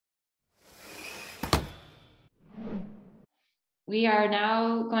We are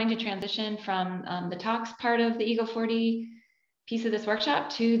now going to transition from the talks part of the Ego 40 piece of this workshop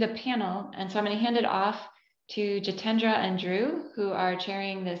to the panel. And so I'm going to hand it off to Jitendra and Drew, who are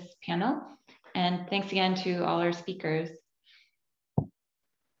chairing this panel. And thanks again to all our speakers.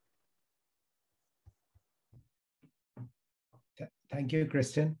 Thank you,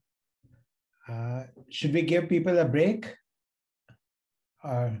 Kristen. Should we give people a break?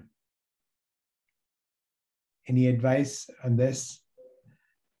 Any advice on this?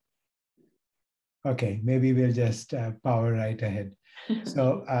 Okay, maybe we'll just power right ahead.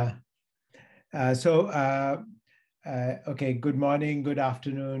 Okay, good morning, good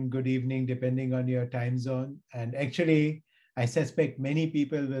afternoon, good evening, depending on your time zone. And actually, I suspect many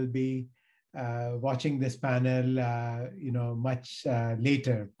people will be watching this panel, much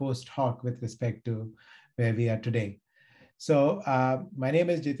later, post hoc, with respect to where we are today. So my name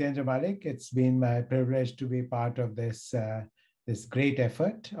is Jitendra Malik. It's been my privilege to be part of this this great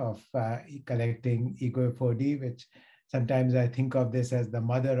effort of collecting Ego 4D, which sometimes I think of this as the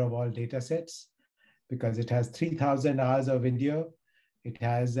mother of all data sets, because it has 3,000 hours of video. It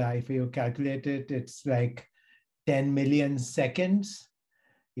has, if you calculate it, it's like 10 million seconds.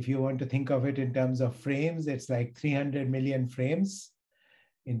 If you want to think of it in terms of frames, it's like 300 million frames.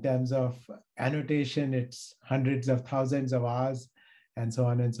 In terms of annotation, it's hundreds of thousands of hours, and so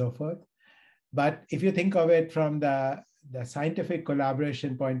on and so forth. But if you think of it from the scientific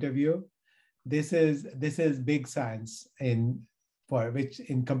collaboration point of view, this is big science, which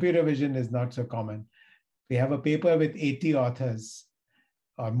in computer vision is not so common. We have a paper with 80 authors,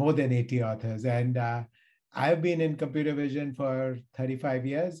 or more than 80 authors, and I've been in computer vision for 35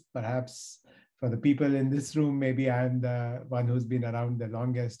 years, perhaps. For the people in this room, maybe I'm the one who's been around the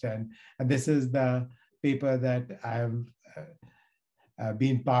longest, and this is the paper that I've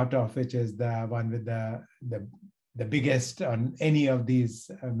been part of, which is the one with the biggest on any of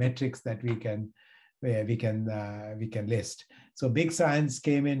these metrics that we can list. So big science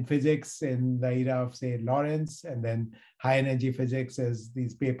came in physics in the era of, say, Lorentz, and then high energy physics is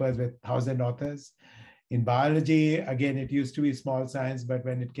these papers with 1,000 authors. In biology, again, it used to be small science, but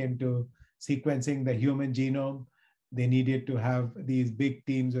when it came to sequencing the human genome, they needed to have these big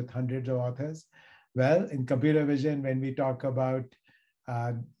teams with hundreds of authors. Well, in computer vision, when we talk about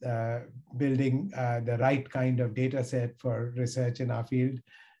building the right kind of data set for research in our field,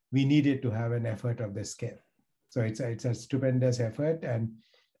 we needed to have an effort of this scale. So it's a stupendous effort. And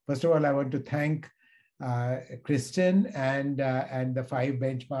first of all, I want to thank Kristen and the 5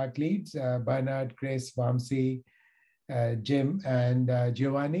 benchmark leads, Bernard, Kris, Vamsi, Jim, and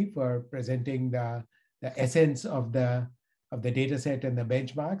Giovanni, for presenting the essence of the data set and the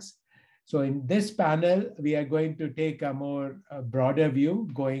benchmarks. So in this panel, we are going to take a more broader view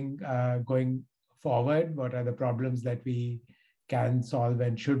going forward. What are the problems that we can solve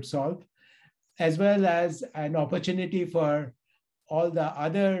and should solve, as well as an opportunity for all the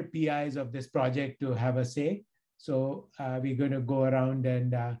other PIs of this project to have a say. So we're going to go around,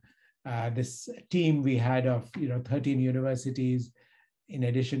 and this team we had of 13 universities, in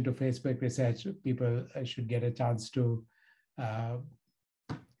addition to Facebook research, people should get a chance to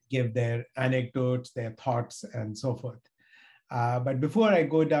give their anecdotes, their thoughts, and so forth. But before I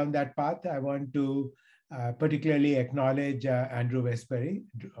go down that path, I want to particularly acknowledge Drew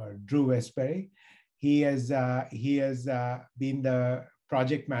Westbury. He has been the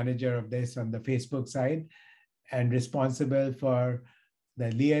project manager of this on the Facebook side, and responsible for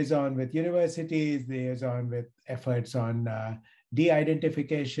the liaison with universities, liaison with efforts on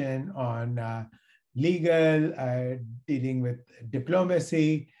de-identification, on legal, dealing with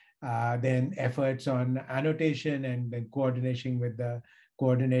diplomacy, then efforts on annotation, and then coordinating with the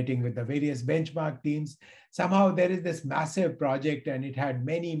various benchmark teams. Somehow there is this massive project, and it had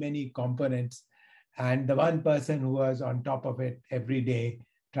many, many components. And the one person who was on top of it every day,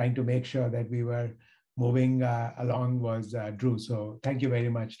 trying to make sure that we were moving along, was Drew. So thank you very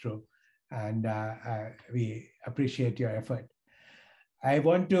much, Drew. And we appreciate your effort. I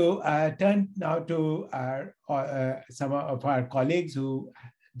want to turn now to some of our colleagues who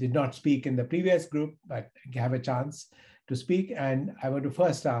did not speak in the previous group, but have a chance to speak. And I want to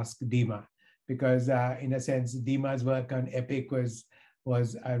first ask Dima, because in a sense, Dima's work on EPIC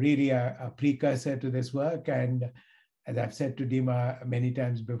was really a precursor to this work. And as I've said to Dima many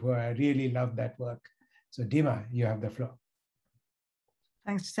times before, I really love that work. So Dima, you have the floor.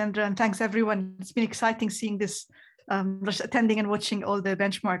 Thanks, Jitendra, and thanks everyone. It's been exciting seeing this, attending and watching all the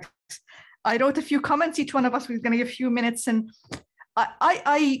benchmarks. I wrote a few comments, each one of us was going to give a few minutes, and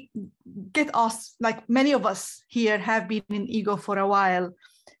I get asked, like many of us here have been in Ego for a while.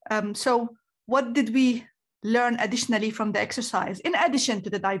 So what did we learn additionally from the exercise, in addition to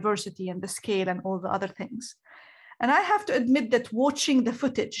the diversity and the scale and all the other things. And I have to admit that watching the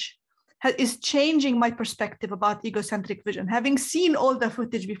footage is changing my perspective about egocentric vision. Having seen all the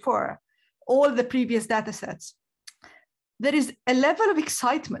footage before, all the previous data sets, there is a level of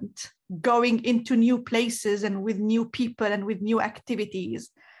excitement going into new places and with new people and with new activities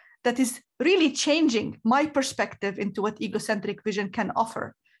that is really changing my perspective into what egocentric vision can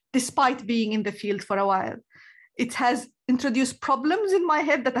offer, despite being in the field for a while. It has introduced problems in my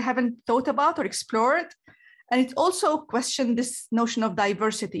head that I haven't thought about or explored. And it also questioned this notion of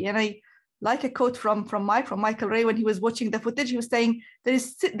diversity. And I like a quote from Michael Ray when he was watching the footage. He was saying there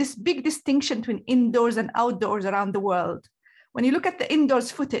is this big distinction between indoors and outdoors around the world. When you look at the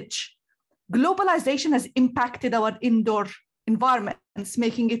indoors footage, globalization has impacted our indoor environments,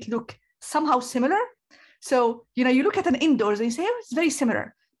 making it look somehow similar. So, you look at an indoors and you say, oh, it's very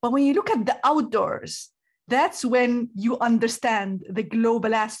similar. But when you look at the outdoors, that's when you understand the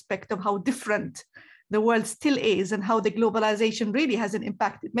global aspect of how different the world still is and how the globalization really hasn't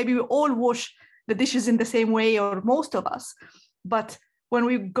impacted. Maybe we all wash the dishes in the same way, or most of us. But when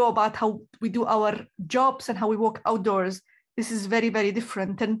we go about how we do our jobs and how we walk outdoors, this is very, very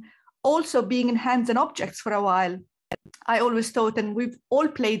different. And also being in hands and objects for a while, I always thought, and we've all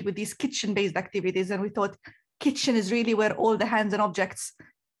played with these kitchen-based activities, and we thought kitchen is really where all the hands and objects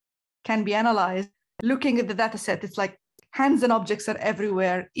can be analyzed. Looking at the data set, it's like hands and objects are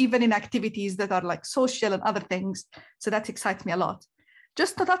everywhere, even in activities that are like social and other things. So that excites me a lot.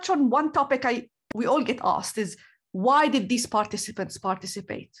 Just to touch on one topic we all get asked is, why did these participants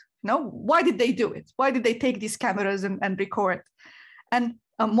participate? Why did they do it? Why did they take these cameras and record? And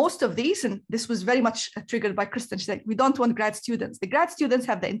most of these, and this was very much triggered by Kristen, she said, we don't want grad students. The grad students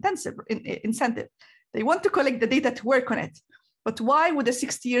have the incentive. They want to collect the data to work on it. But why would a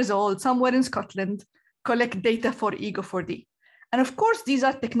 60 years old somewhere in Scotland collect data for Ego4D? And of course, these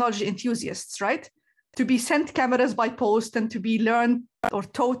are technology enthusiasts, right? To be sent cameras by post and to be learned or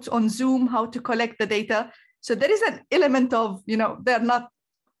taught on Zoom how to collect the data. So there is an element of, they're not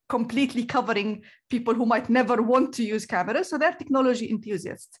completely covering people who might never want to use cameras. So they're technology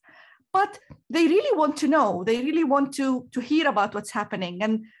enthusiasts. But they really want to know, they really want to hear about what's happening.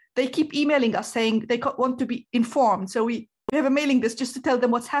 And they keep emailing us saying they want to be informed. So we have a mailing list just to tell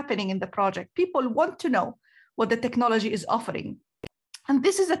them what's happening in the project. People want to know what the technology is offering. And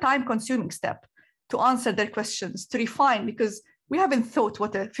this is a time-consuming step to answer their questions, to refine, because we haven't thought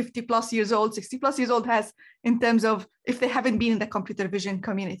what a 50 plus years old, 60 plus years old has in terms of if they haven't been in the computer vision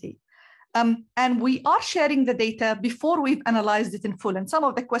community. And we are sharing the data before we've analyzed it in full. And some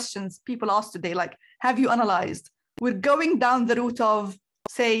of the questions people asked today, like, have you analyzed? We're going down the route of,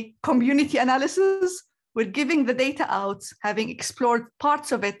 say, community analysis. We're giving the data out, having explored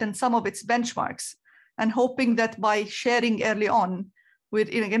parts of it and some of its benchmarks, and hoping that by sharing early on, we're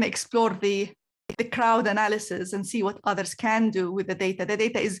going to explore the crowd analysis and see what others can do with the data. The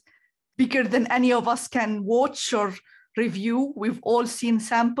data is bigger than any of us can watch or review. We've all seen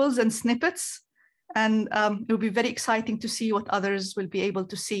samples and snippets, and it'll be very exciting to see what others will be able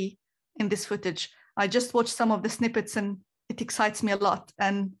to see in this footage. I just watched some of the snippets and it excites me a lot.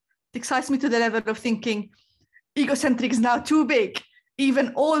 And it excites me to the level of thinking egocentric is now too big.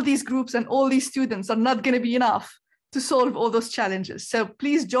 Even all these groups and all these students are not going to be enough to solve all those challenges. So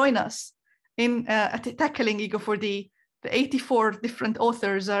please join us in tackling Ego4D. The 84 different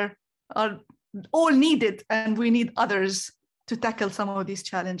authors are all needed, and we need others to tackle some of these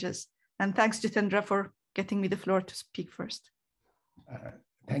challenges. And thanks, Jitendra, for getting me the floor to speak first.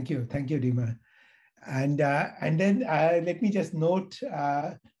 Thank you, Dima. And then let me just note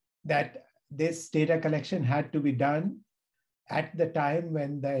that this data collection had to be done at the time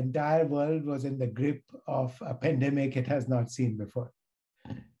when the entire world was in the grip of a pandemic it has not seen before.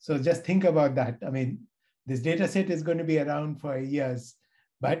 So just think about that. I mean, this data set is going to be around for years,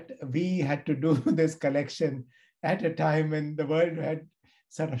 but we had to do this collection at a time when the world had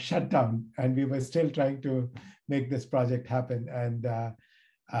sort of shut down, and we were still trying to make this project happen. And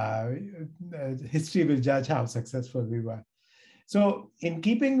history will judge how successful we were. So in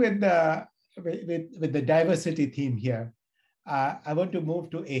keeping with the diversity theme here, I want to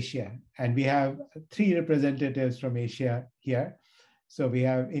move to Asia, and we have 3 representatives from Asia here. So we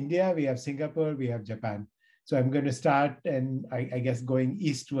have India, we have Singapore, we have Japan. So I'm going to start, and I guess going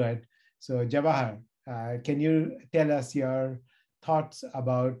eastward. So Jawahar, can you tell us your thoughts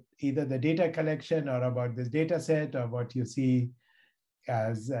about either the data collection or about this data set, or what you see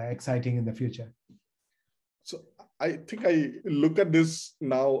as exciting in the future? So I think I look at this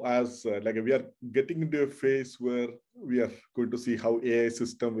now as like we are getting into a phase where we are going to see how AI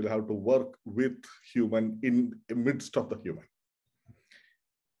system will have to work with human in the midst of the human.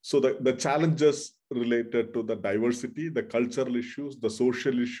 So the challenges related to the diversity, the cultural issues, the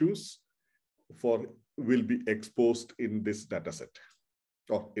social issues will be exposed in this data set.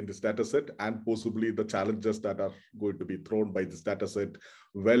 And possibly the challenges that are going to be thrown by this data set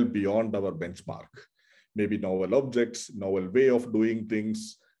well beyond our benchmark. Maybe novel objects, novel way of doing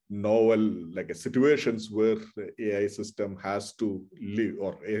things, novel situations where the AI system has to live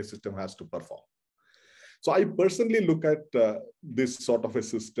or AI system has to perform. So I personally look at this sort of a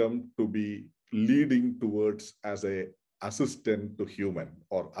system to be leading towards as a assistant to human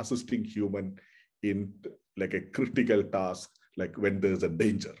or assisting human in like a critical task, like when there's a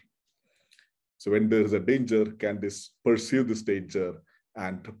danger. So when there's a danger, can this perceive this danger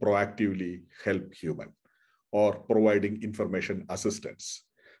and proactively help human or providing information assistance?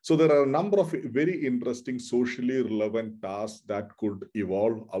 So there are a number of very interesting socially relevant tasks that could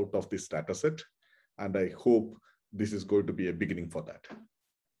evolve out of this data set. And I hope this is going to be a beginning for that.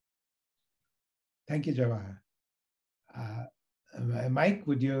 Thank you, Jawahar. Mike,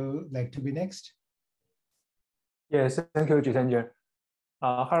 would you like to be next? Yes, thank you, Jitendra.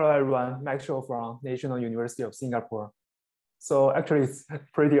 Hello, everyone. Mike Shou from National University of Singapore. So actually, it's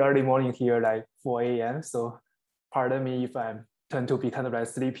pretty early morning here, like 4 a.m. So pardon me if I tend to be kind of like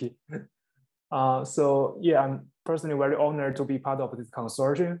sleepy. So yeah, I'm personally very honored to be part of this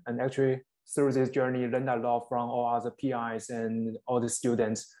consortium, and actually through this journey, learned a lot from all other PIs and all the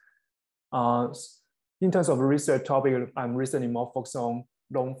students. In terms of research topic, I'm recently more focused on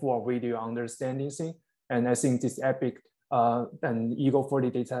long-form video understanding thing. And I think this EPIC and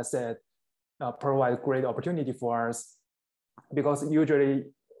Ego40 data set provide great opportunity for us, because usually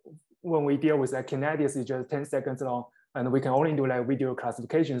when we deal with kinetics, it's just 10 seconds long, and we can only do like video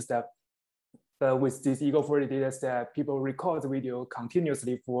classification step. But with this Ego40 data set, people record the video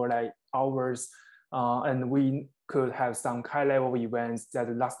continuously for like hours, and we could have some high-level events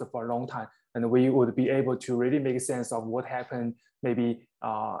that last for a long time, and we would be able to really make sense of what happened, maybe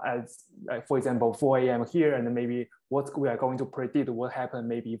as like, for example, 4 a.m. here, and maybe what we are going to predict what happened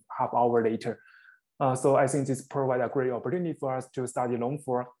maybe half hour later. So I think this provides a great opportunity for us to study long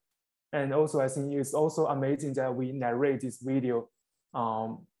form. And also I think it's also amazing that we narrate this video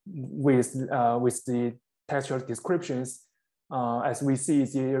with the textual descriptions. As we see,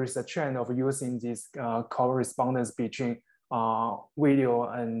 there is a trend of using this correspondence between video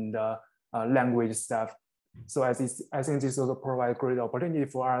and language stuff. So I think this also provides great opportunity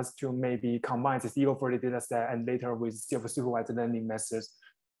for us to maybe combine this Ego40 data set and later with self-supervised learning methods.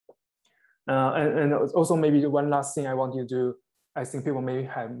 And also maybe one last thing I want you to, I think people may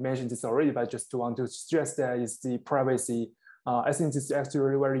have mentioned this already, but just to want to stress that is the privacy. I think this is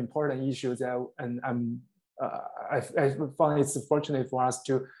actually a very important issue that, and I found it's fortunate for us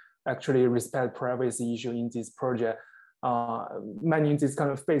to actually respect privacy issue in this project. Many of this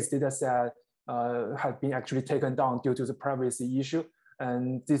kind of phase data set have been actually taken down due to the privacy issue.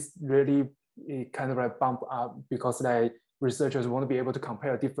 And this really kind of like bump up because like researchers want to be able to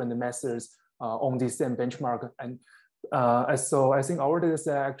compare different methods on the same benchmark. And so I think our data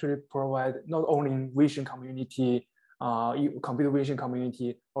set actually provide not only vision community, computer vision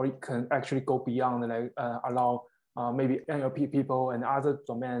community, or it can actually go beyond, like allow maybe NLP people and other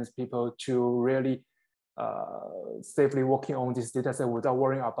domains people to really safely working on this data set without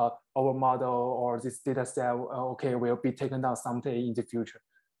worrying about our model or this data set, okay, will be taken down someday in the future.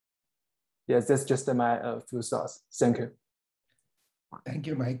 Yes, that's just my few thoughts. Thank you. Thank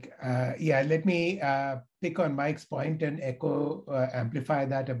you, Mike. Yeah, let me pick on Mike's point and echo, amplify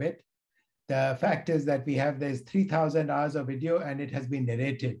that a bit. The fact is that there's 3,000 hours of video and it has been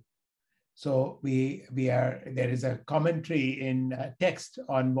narrated. So there is a commentary in text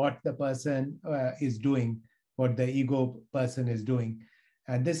on what the person is doing, what the ego person is doing.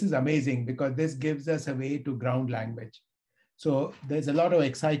 And this is amazing because this gives us a way to ground language. So there's a lot of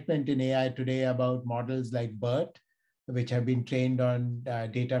excitement in AI today about models like BERT, which have been trained on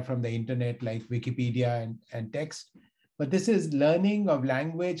data from the internet like Wikipedia and text. But this is learning of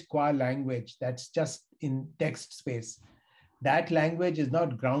language qua language that's just in text space. That language is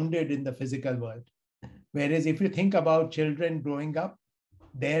not grounded in the physical world. Whereas if you think about children growing up,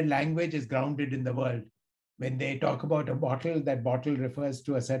 their language is grounded in the world. When they talk about a bottle, that bottle refers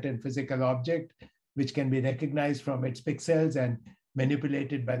to a certain physical object, which can be recognized from its pixels and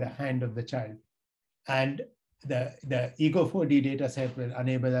manipulated by the hand of the child. And the Ego4D data set will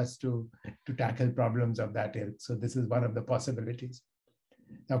enable us to tackle problems of that ilk. So this is one of the possibilities.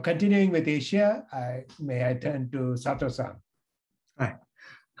 Now, continuing with Asia, may I turn to Sato-san.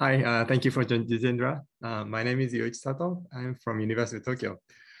 Hi, thank you for Jitendra. My name is Yoichi Sato. I'm from University of Tokyo.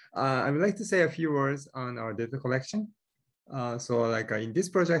 I would like to say a few words on our data collection. In this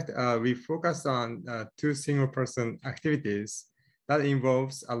project, we focus on two single person activities that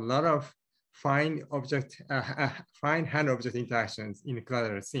involves a lot of fine hand object interactions in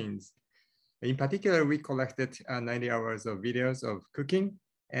collateral scenes. In particular, we collected 90 hours of videos of cooking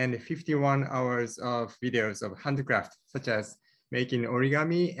and 51 hours of videos of handicraft, such as making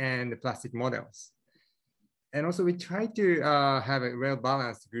origami and plastic models. And also we try to have a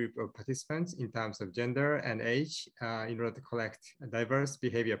well-balanced group of participants in terms of gender and age in order to collect diverse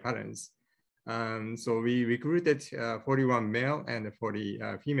behavior patterns. So we recruited 41 male and 40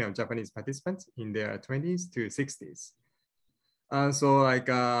 female Japanese participants in their 20s to 60s.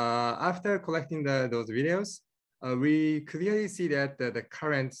 After collecting those videos, we clearly see that the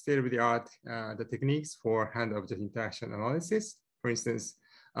current state-of-the-art, the techniques for hand-object interaction analysis, for instance,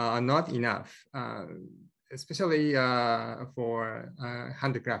 are not enough, especially for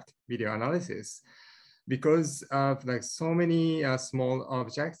handicraft video analysis, because of so many small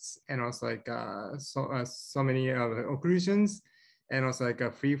objects, and also so many occlusions, and also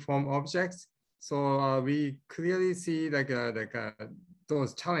free-form objects. So we clearly see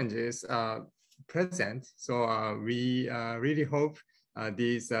those challenges present. So we really hope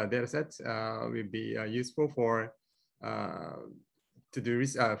these data sets will be useful for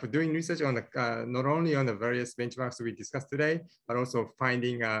doing research on not only on the various benchmarks we discussed today, but also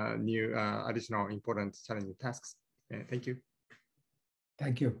finding new additional important challenging tasks. Thank you.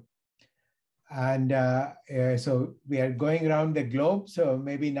 Thank you. And so we are going around the globe. So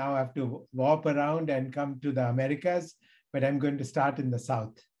maybe now I have to warp around and come to the Americas, but I'm going to start in the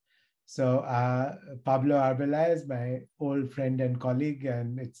South. So Pablo Arbelaez, my old friend and colleague,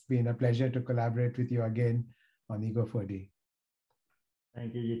 and it's been a pleasure to collaborate with you again on Ego4D.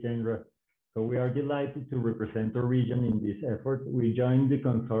 Thank you, Jitendra. So we are delighted to represent our region in this effort. We joined the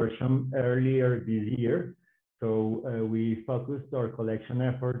consortium earlier this year. So we focused our collection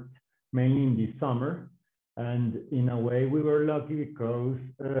efforts mainly in the summer. And in a way, we were lucky because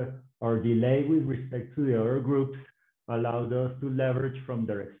our delay with respect to the other groups allowed us to leverage from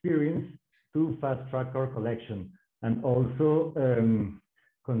their experience to fast track our collection. And also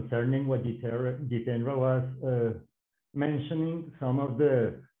concerning what Jitendra was mentioning, some of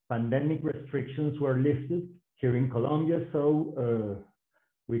the pandemic restrictions were lifted here in Colombia, so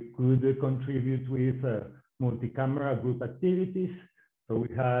we could contribute with multi-camera group activities. So we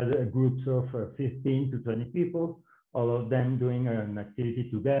had groups of 15 to 20 people, all of them doing an activity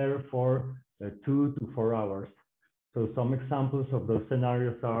together for 2 to 4 hours. So some examples of those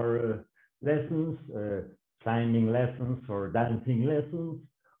scenarios are lessons, climbing lessons or dancing lessons,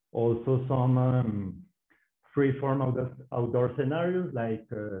 also some free-form outdoor scenarios like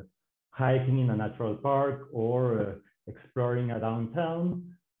hiking in a natural park or exploring a downtown,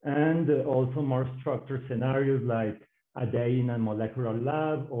 and also more structured scenarios like a day in a molecular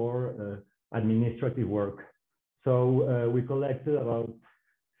lab or administrative work. So we collected about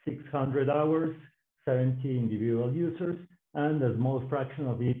 600 hours, 70 individual users, and a small fraction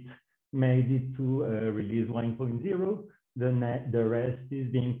of it made it to release 1.0. The rest is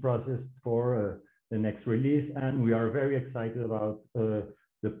being processed for the next release, and we are very excited about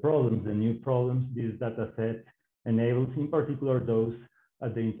the problems, the new problems this data set enables, in particular those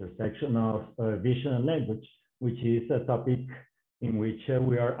at the intersection of vision and language, which is a topic in which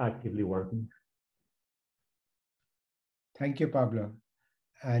we are actively working. Thank you, Pablo.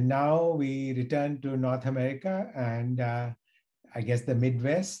 And now we return to North America and I guess the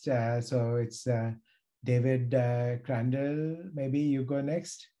Midwest. So it's David Crandall, maybe you go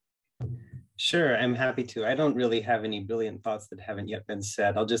next. Sure, I'm happy to. I don't really have any brilliant thoughts that haven't yet been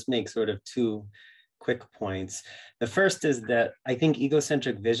said. I'll just make sort of two quick points. The first is that I think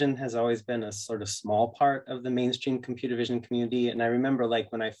egocentric vision has always been a sort of small part of the mainstream computer vision community. And I remember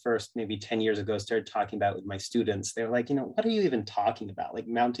like when I first, maybe 10 years ago, started talking about it with my students, they were like, what are you even talking about? Like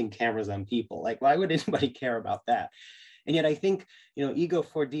mounting cameras on people? Like, why would anybody care about that? And yet I think,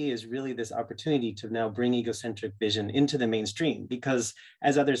 Ego4D is really this opportunity to now bring egocentric vision into the mainstream, because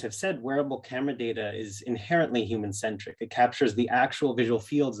as others have said, wearable camera data is inherently human-centric. It captures the actual visual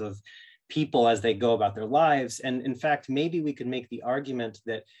fields of people as they go about their lives. And in fact, maybe we could make the argument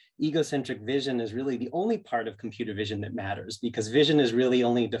that egocentric vision is really the only part of computer vision that matters, because vision is really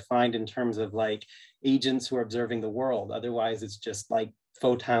only defined in terms of like agents who are observing the world. Otherwise, it's just like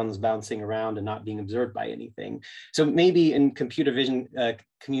photons bouncing around and not being observed by anything. So maybe in computer vision,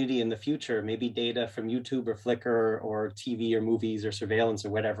 community in the future, maybe data from YouTube or Flickr or TV or movies or surveillance or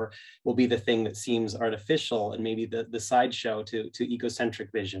whatever will be the thing that seems artificial, and maybe the sideshow to egocentric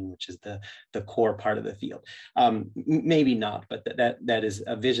vision, which is the core part of the field. Maybe not, but that is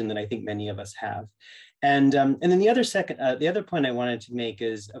a vision that I think many of us have. And then the other point I wanted to make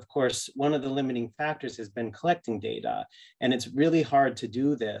is, of course, one of the limiting factors has been collecting data, and it's really hard to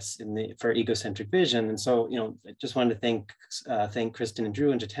do this for egocentric vision. And so, I just wanted to thank Kristen and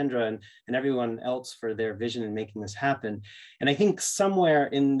Drew and Jitendra and everyone else for their vision in making this happen. And I think somewhere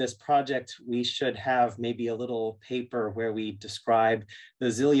in this project, we should have maybe a little paper where we describe the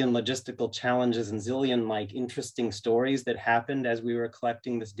zillion logistical challenges and zillion interesting stories that happened as we were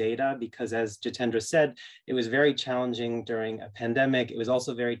collecting this data, because as Jitendra said, it was very challenging during a pandemic. It was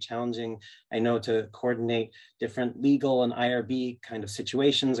also very challenging, I know, to coordinate different legal and IRB kind of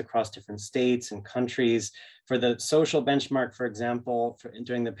situations across different states and countries. For the social benchmark, for example,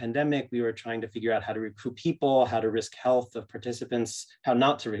 during the pandemic, we were trying to figure out how to recruit people, how to risk health of participants, how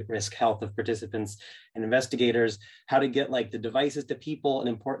not to risk health of participants and investigators, how to get the devices to people, and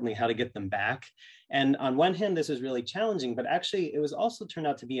importantly, how to get them back. And on one hand, this was really challenging, but actually it was also turned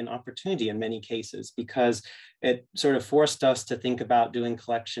out to be an opportunity in many cases, because it sort of forced us to think about doing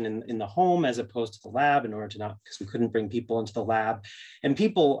collection in the home as opposed to the lab, in order to not, because we couldn't bring people into the lab. And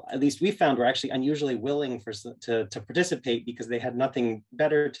people, at least we found, were actually unusually willing to participate because they had nothing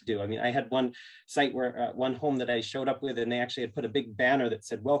better to do. I mean, I had one site where one home that I showed up with, and they actually had put a big banner that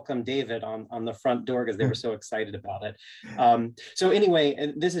said, "Welcome David," on the front door, because they were so excited about it. So anyway,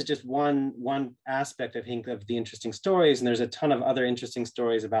 and this is just one aspect, I think, of the interesting stories. And there's a ton of other interesting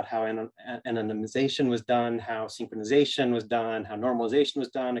stories about how anonymization was done, how synchronization was done, how normalization was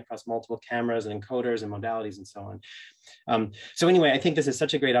done across multiple cameras and encoders and modalities and so on. So anyway, I think this is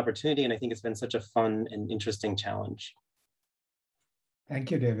such a great opportunity, and I think it's been such a fun and interesting challenge.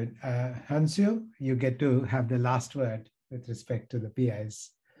 Thank you, David. Hyun Soo, you get to have the last word with respect to the PIs.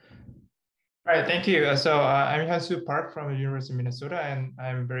 All right, thank you. So I'm Hyun Soo Park from the University of Minnesota, and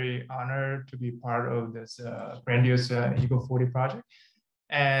I'm very honored to be part of this grandiose Ego40 project.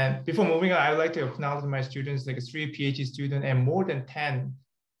 And before moving on, I would like to acknowledge my students, 3 PhD students and more than 10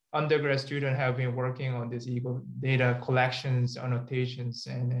 undergrad students have been working on this Ego data collections, annotations,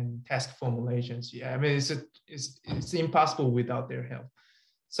 and task formulations. Yeah, I mean, it's impossible without their help.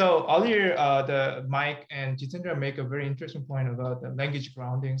 So earlier, Mike and Jitendra make a very interesting point about the language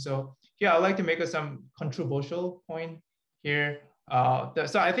grounding. So here, I'd like to make some controversial point here.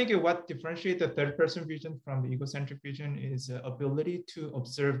 So I think what differentiates the third-person vision from the egocentric vision is the ability to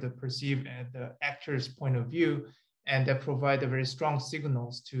observe the perceived and the actor's point of view, and that provide very strong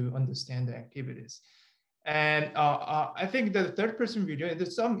signals to understand the activities. And I think the third-person video, to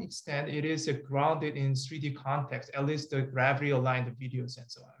some extent, it is grounded in 3D context, at least the gravity-aligned videos and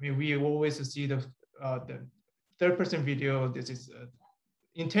so on. I mean, we always see the third-person video. This is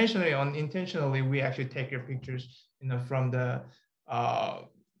intentionally, unintentionally, we actually take your pictures, from the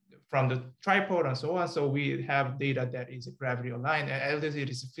tripod and so on. So we have data that is gravity-aligned, and at least it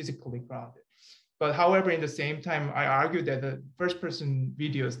is physically grounded. But however, in the same time, I argue that the first-person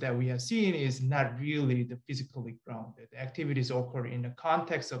videos that we have seen is not really the physically grounded. The activities occur in the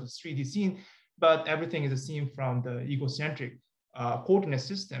context of the 3D scene, but everything is seen from the egocentric coordinate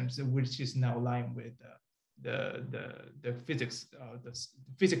systems, which is now aligned with the physics, the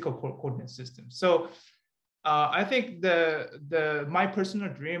physical coordinate system. So I think my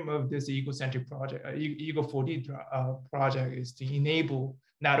personal dream of this egocentric project, Ego40 project, is to enable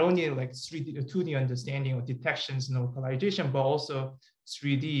not only 2D understanding of detections and localization, but also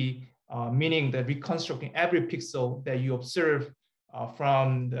 3D, meaning that reconstructing every pixel that you observe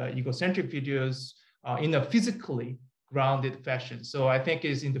from the egocentric videos in a physically grounded fashion. So I think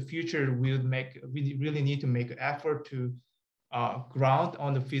is in the future, we really need to make an effort to ground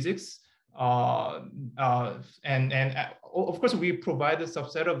on the physics. And of course, we provide a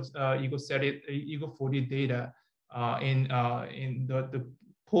subset of Ego40 data in the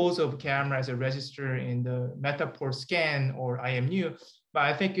pose of camera as a register in the Metaport scan or IMU. But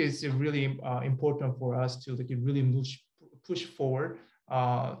I think it's really important for us to really push forward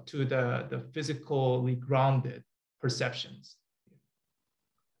to the physically grounded perceptions.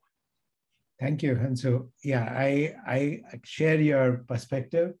 Thank you, Hyun Soo. Yeah, I share your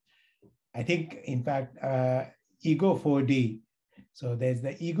perspective. I think, in fact, Ego 4D. So there's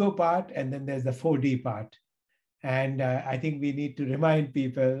the ego part, and then there's the 4D part. And I think we need to remind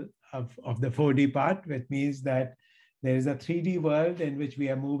people of the 4D part, which means that there is a 3D world in which we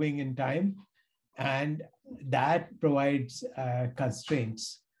are moving in time, and that provides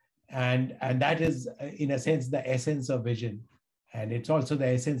constraints. And that is, in a sense, the essence of vision. And it's also the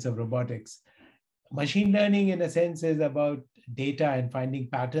essence of robotics. Machine learning, in a sense, is about data and finding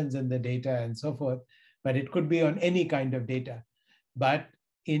patterns in the data and so forth, but it could be on any kind of data. But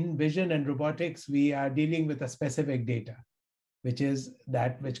in vision and robotics, we are dealing with a specific data, which is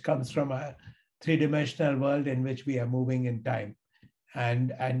that which comes from a three-dimensional world in which we are moving in time.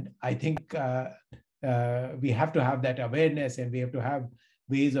 And I think we have to have that awareness, and we have to have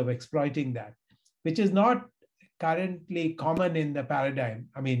ways of exploiting that, which is not currently common in the paradigm.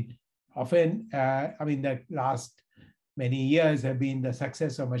 I mean, often, the last many years have been the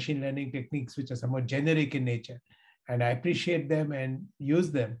success of machine learning techniques, which are somewhat generic in nature. And I appreciate them and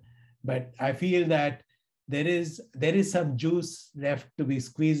use them. But I feel that there is some juice left to be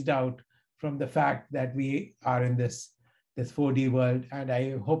squeezed out from the fact that we are in this 4D world. And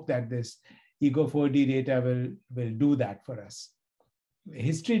I hope that this Ego 4D data will do that for us.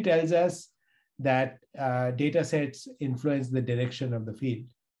 History tells us that data sets influence the direction of the field.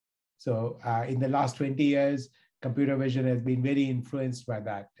 So in the last 20 years, computer vision has been very influenced by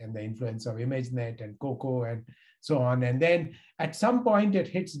that, and the influence of ImageNet and COCO and so on. And then at some point it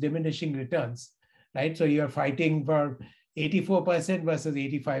hits diminishing returns, right? So you're fighting for 84% versus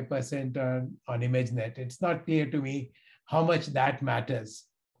 85% on ImageNet. It's not clear to me how much that matters.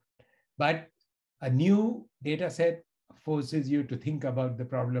 But a new data set forces you to think about the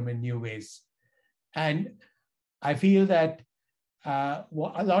problem in new ways. And I feel that a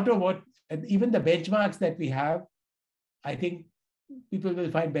lot of what, even the benchmarks that we have, I think people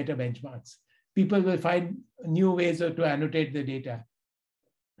will find better benchmarks. People will find new ways to annotate the data.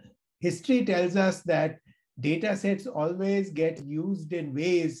 History tells us that data sets always get used in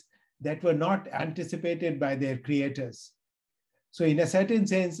ways that were not anticipated by their creators. So in a certain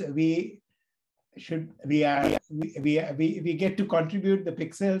sense, we get to contribute the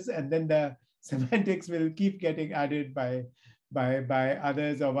pixels, and then the semantics will keep getting added by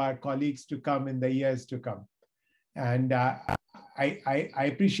others of our colleagues to come in the years to come. And I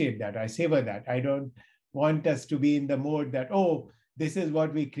appreciate that. I savor that. I don't want us to be in the mode that, oh, this is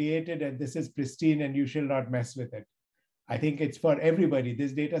what we created and this is pristine and you shall not mess with it. I think it's for everybody.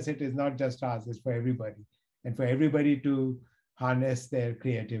 This data set is not just ours, it's for everybody, and for everybody to harness their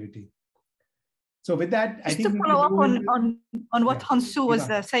creativity. So with that, just I think to follow up on what Hyun Soo was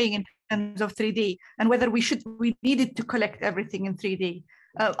saying in terms of 3D and whether we needed to collect everything in 3D.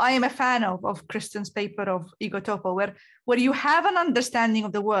 I am a fan of Kristen's paper of Egotopo, where you have an understanding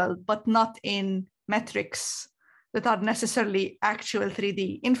of the world, but not in metrics that are necessarily actual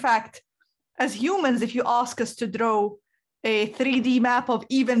 3D. In fact, as humans, if you ask us to draw a 3D map of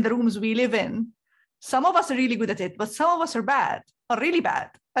even the rooms we live in, some of us are really good at it, but some of us are really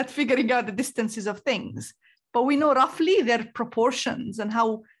bad at figuring out the distances of things. But we know roughly their proportions and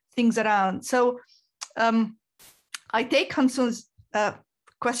how things are around. So I take Hyun Soo's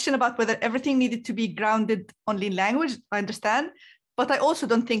question about whether everything needed to be grounded only in language. I understand, but I also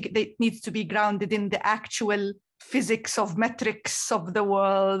don't think it needs to be grounded in the actual physics of metrics of the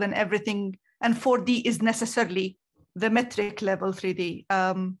world and everything. And 4D is necessarily the metric level 3D.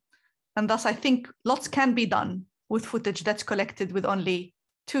 And thus, I think lots can be done with footage that's collected with only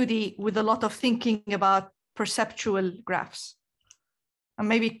 2D, with a lot of thinking about perceptual graphs. And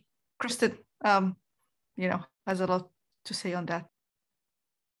maybe Kristen, has a lot to say on that.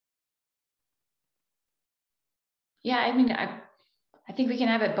 Yeah, I mean, I think we can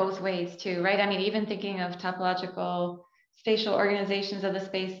have it both ways too, right? I mean, even thinking of topological spatial organizations of the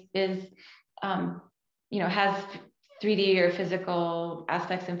space is, has 3D or physical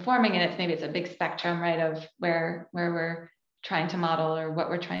aspects informing it. Maybe it's a big spectrum, right, of where we're trying to model or what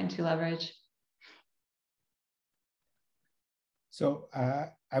we're trying to leverage. So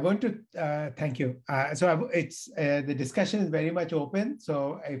I want to thank you. The discussion is very much open.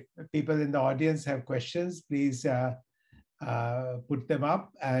 So if people in the audience have questions, please put them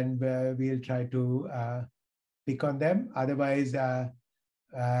up, and we'll try to pick on them. Otherwise,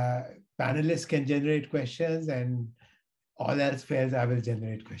 panelists can generate questions, and all else fails, I will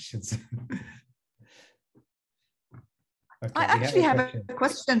generate questions. Okay, I actually have a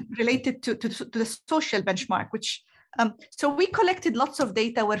question related to the social benchmark, which so we collected lots of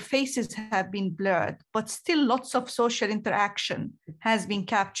data where faces have been blurred, but still lots of social interaction has been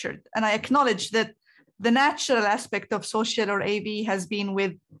captured. And I acknowledge that the natural aspect of social or AV has been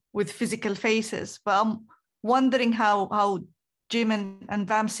with physical faces, but I'm wondering how Jim and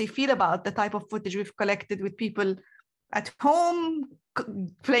Vamsi feel about the type of footage we've collected with people at home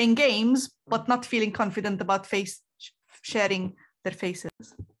playing games, but not feeling confident about sharing their faces.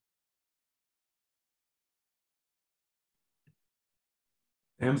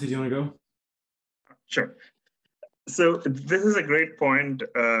 Vamsi, do you want to go? Sure. So this is a great point,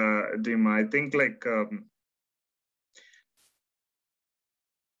 Dima. I think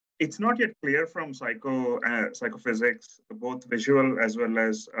it's not yet clear from psychophysics, both visual as well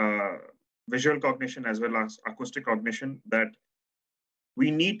as visual cognition as well as acoustic cognition, that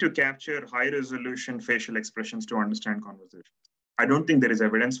we need to capture high resolution facial expressions to understand conversations. I don't think there is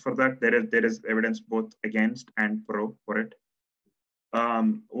evidence for that. There is evidence both against and pro for it.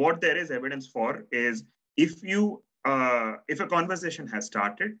 What there is evidence for is if a conversation has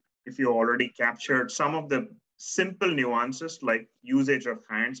started, if you already captured some of the simple nuances like usage of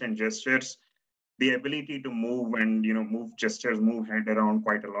hands and gestures, the ability to move and move gestures, move head around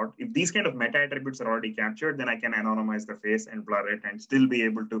quite a lot. If these kind of meta attributes are already captured, then I can anonymize the face and blur it and still be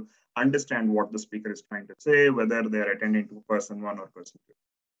able to understand what the speaker is trying to say, whether they're attending to person one or person two.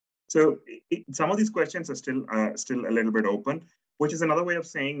 So some of these questions are still a little bit open, which is another way of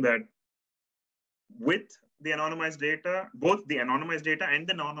saying that with the anonymized data, both the anonymized data and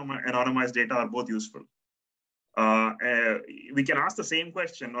the non-anonymized data are both useful. We can ask the same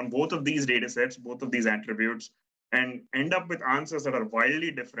question on both of these data sets, both of these attributes, and end up with answers that are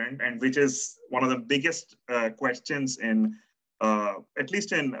wildly different, and which is one of the biggest questions in, at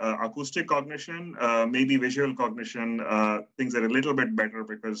least in acoustic cognition, maybe visual cognition, things are a little bit better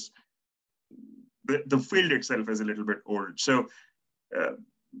because the field itself is a little bit old. So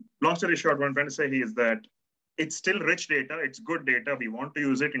long story short, what I'm trying to say is that it's still rich data, it's good data, we want to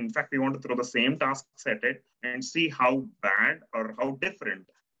use it. In fact, we want to throw the same tasks at it and see how bad or how different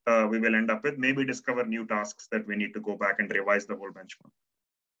we will end up with, maybe discover new tasks that we need to go back and revise the whole benchmark.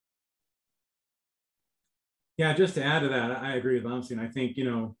 Yeah, just to add to that, I agree with Vamsi, and I think,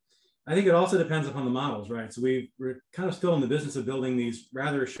 I think it also depends upon the models, right? So we're kind of still in the business of building these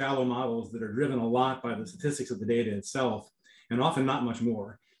rather shallow models that are driven a lot by the statistics of the data itself, and often not much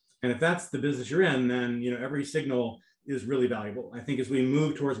more. And if that's the business you're in, then every signal is really valuable. I think as we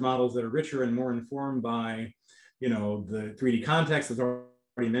move towards models that are richer and more informed by the 3D context, as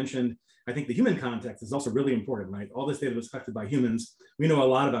already mentioned, I think the human context is also really important, right? All this data was collected by humans. We know a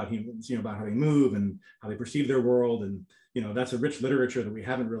lot about humans, about how they move and how they perceive their world. And that's a rich literature that we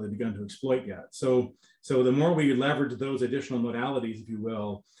haven't really begun to exploit yet. So the more we leverage those additional modalities, if you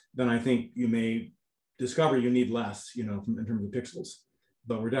will, then I think you may discover you need less, in terms of pixels.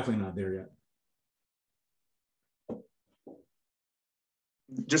 But we're definitely not there yet.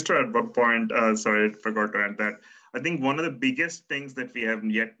 Just to add one point, sorry, I forgot to add that. I think one of the biggest things that we have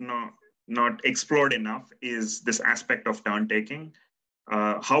yet not explored enough is this aspect of turn taking.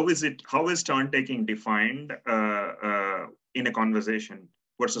 How is turn taking defined in a conversation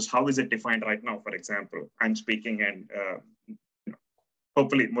versus how is it defined right now? For example, I'm speaking and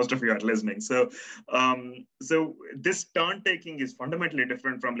hopefully most of you are listening. So this turn taking is fundamentally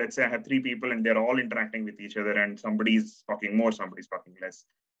different from, let's say I have 3 people and they're all interacting with each other and somebody's talking more, somebody's talking less.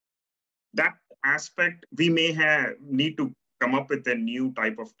 That aspect, we may need to come up with a new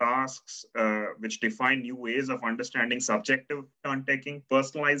type of tasks which define new ways of understanding subjective turn taking,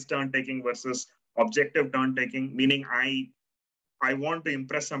 personalized turn taking versus objective turn taking, meaning I want to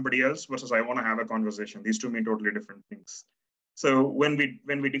impress somebody else versus I want to have a conversation. These two mean totally different things. So when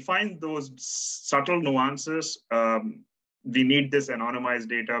we define those subtle nuances, we need this anonymized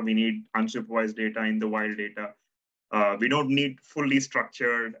data, we need unsupervised data in the wild data. We don't need fully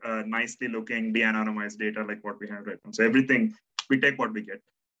structured, nicely looking, de-anonymized data like what we have right now. So everything, we take what we get.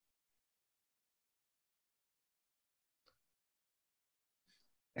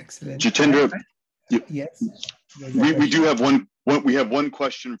 Excellent. Jitendra, yes. We do have one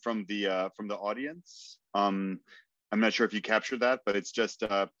question from the audience. I'm not sure if you captured that, but it's just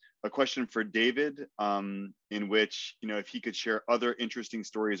a question for David, in which, if he could share other interesting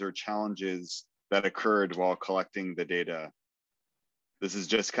stories or challenges that occurred while collecting the data. This is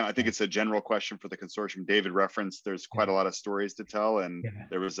just I think it's a general question for the consortium. David referenced there's quite a lot of stories to tell, and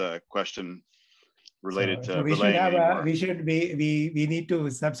there was a question related to we need to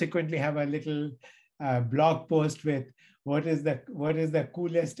subsequently have a little blog post with what is the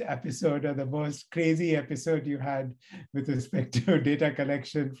coolest episode or the most crazy episode you had with respect to data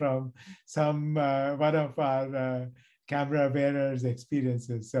collection from one of our camera bearers'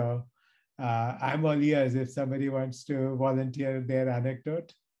 experiences. So I'm all ears if somebody wants to volunteer their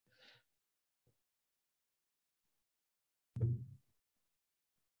anecdote.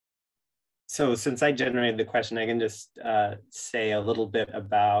 So since I generated the question, I can just say a little bit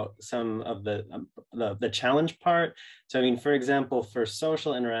about some of the challenge part. So, I mean, for example, for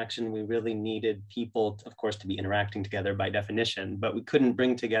social interaction, we really needed people, of course, to be interacting together by definition, but we couldn't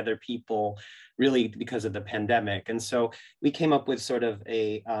bring together people really because of the pandemic. And so we came up with sort of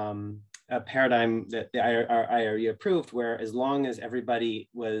a a paradigm that the IRE approved, where as long as everybody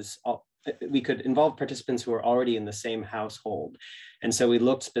was, we could involve participants who are already in the same household. And so we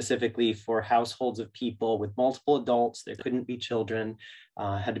looked specifically for households of people with multiple adults. There couldn't be children,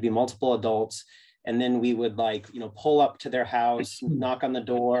 had to be multiple adults. And then we would pull up to their house, knock on the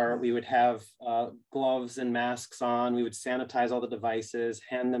door. We would have gloves and masks on. We would sanitize all the devices,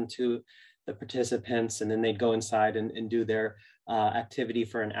 hand them to the participants, and then they'd go inside and do their activity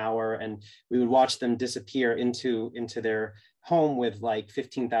for an hour. And we would watch them disappear into their home with like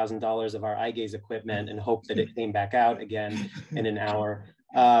 $15,000 of our eye gaze equipment and hope that it came back out again in an hour.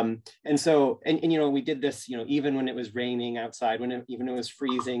 And so we did this, even when it was raining outside, even when it was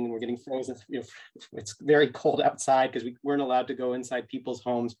freezing and we're getting frozen, it's very cold outside because we weren't allowed to go inside people's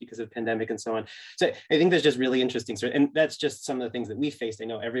homes because of the pandemic and so on. So I think that's just really interesting. So, and that's just some of the things that we faced. I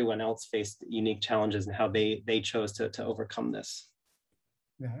know everyone else faced unique challenges and how they chose to overcome this.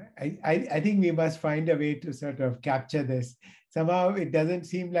 Yeah, I think we must find a way to sort of capture this. Somehow it doesn't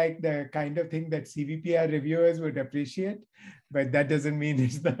seem like the kind of thing that CVPR reviewers would appreciate, but that doesn't mean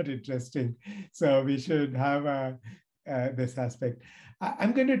it's not interesting. So we should have this aspect.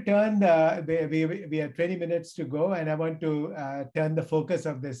 I'm going to turn we have 20 minutes to go, and I want to turn the focus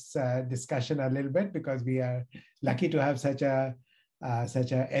of this discussion a little bit, because we are lucky to have such a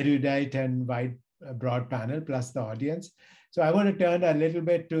erudite and wide, broad panel, plus the audience. So I want to turn a little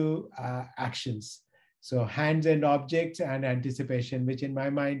bit to actions. So hands and objects and anticipation, which in my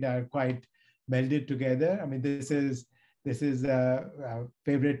mind are quite melded together. I mean, this is a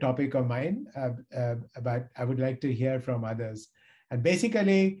favorite topic of mine, but I would like to hear from others. And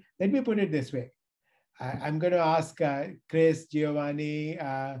basically, let me put it this way. I'm going to ask Kris, Giovanni,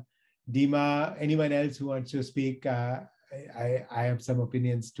 Dima, anyone else who wants to speak. I have some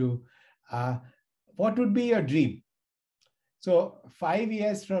opinions too. What would be your dream? So 5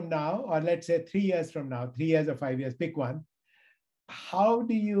 years from now, or let's say 3 years from now, 3 years or 5 years, pick one. How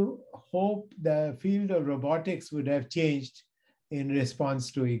do you hope the field of robotics would have changed in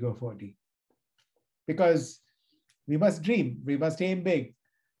response to Ego 40? Because we must dream, we must aim big,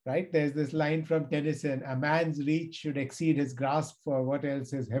 right? There's this line from Tennyson: a man's reach should exceed his grasp, for what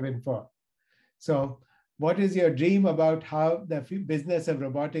else is heaven for? So what is your dream about how the business of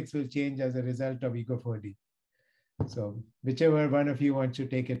robotics will change as a result of Ego 40? So whichever one of you wants to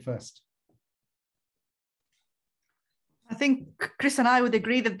take it first. I think Kris and I would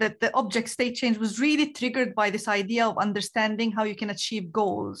agree that the object state change was really triggered by this idea of understanding how you can achieve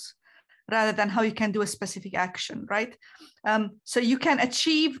goals rather than how you can do a specific action, right? So you can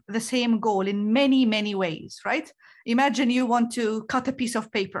achieve the same goal in many, many ways, right? Imagine you want to cut a piece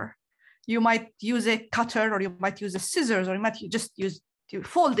of paper. You might use a cutter, or you might use a scissors, or you might just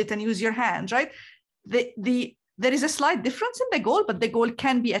fold it and use your hands, right? There is a slight difference in the goal, but the goal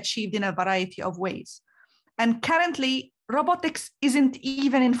can be achieved in a variety of ways. And currently, robotics isn't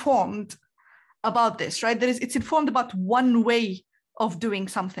even informed about this, right? It's informed about one way of doing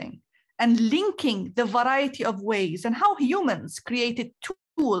something, and linking the variety of ways and how humans created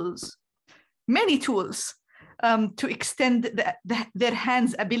tools, many tools, to extend their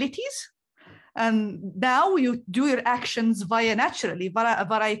hands' abilities. And now you do your actions naturally, via a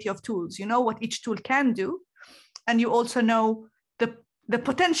variety of tools. You know what each tool can do. And you also know the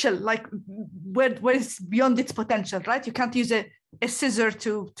potential, like where it's beyond its potential, right? You can't use a scissor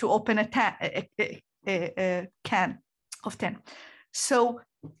to open a can of 10. So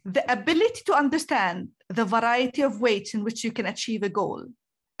the ability to understand the variety of ways in which you can achieve a goal,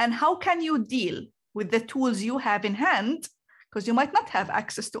 and how can you deal with the tools you have in hand, because you might not have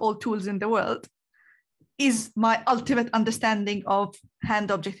access to all tools in the world, is my ultimate understanding of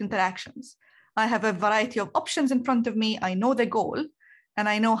hand-object interactions. I have a variety of options in front of me. I know the goal, and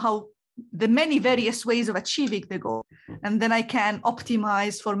I know how the many various ways of achieving the goal. And then I can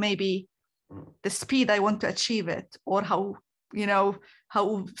optimize for maybe the speed I want to achieve it, or how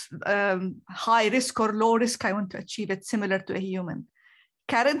high risk or low risk I want to achieve it, similar to a human.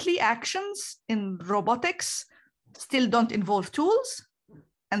 Currently, actions in robotics still don't involve tools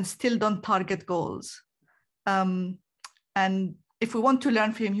and still don't target goals. And if we want to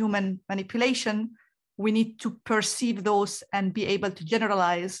learn from human manipulation, we need to perceive those and be able to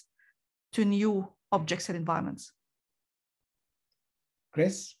generalize to new objects and environments.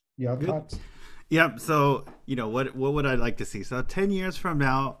 Kris, your thoughts? Yeah, so, what would I like to see? So 10 years from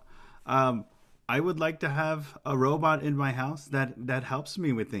now, I would like to have a robot in my house that helps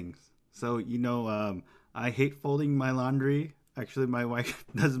me with things. So, I hate folding my laundry. Actually, my wife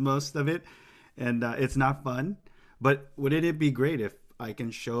does most of it, and it's not fun. But wouldn't it be great if I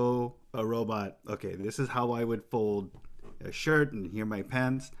can show a robot, okay, this is how I would fold a shirt, and here are my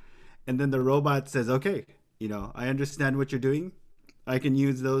pants. and then the robot says, okay, you know, I understand what you're doing. I can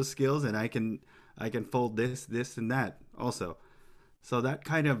use those skills, and I can fold this, this, and that also. So that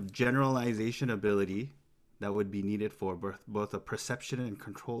kind of generalization ability that would be needed for both a perception and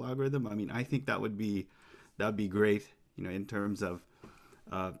control algorithm. I mean, I think that would be great, you know, in terms of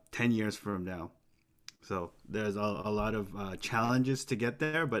 10 years from now. So there's a lot of challenges to get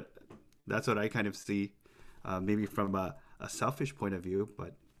there, but that's what I kind of see, maybe from a selfish point of view,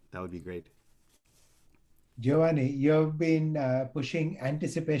 but that would be great. Giovanni, you've been pushing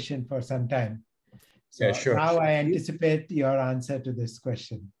anticipation for some time. So yeah, sure. Now I anticipate your answer to this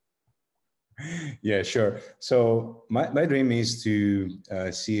question. Yeah, sure. So my dream is to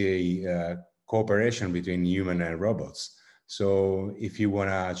see a cooperation between human and robots. So if you want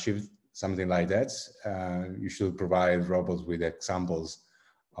to achieve something like that, you should provide robots with examples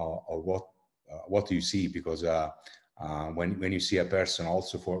of what you see, because when you see a person,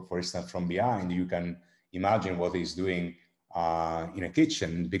 also for instance from behind, you can imagine what he's doing in a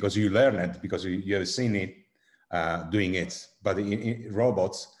kitchen, because you learn it, because you have seen it doing it. But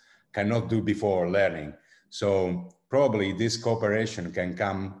robots cannot do before learning. So probably this cooperation can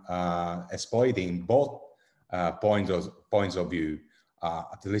come exploiting both points of view,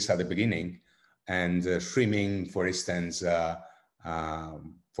 at least at the beginning, and streaming, for instance,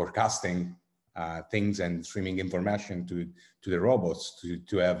 forecasting things and streaming information to the robots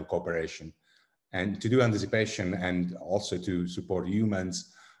to have cooperation. And to do anticipation and also to support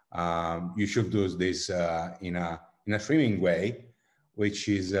humans, you should do this in a streaming way, which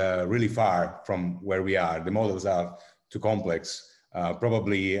is really far from where we are. The models are too complex.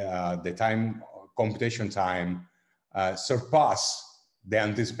 Probably the computation time surpass the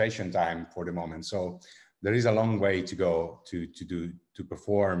anticipation time for the moment. So there is a long way to go to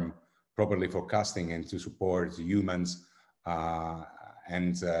perform properly forecasting and to support humans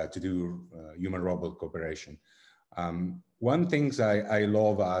and to do human-robot cooperation. One thing I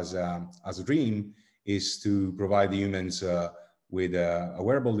love as a dream is to provide the humans with a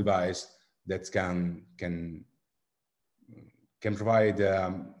wearable device that can provide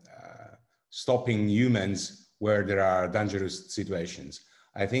stopping humans where there are dangerous situations.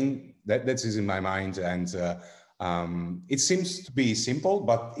 I think that is in my mind, and it seems to be simple,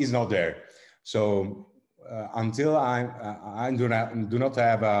 but it's not there. So until I do not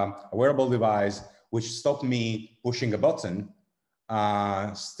have a wearable device which stops me pushing a button,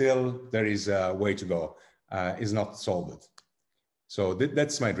 still there is a way to go. It's not solved. So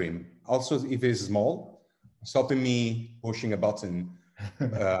that's my dream. Also, if it's small, stopping me pushing a button,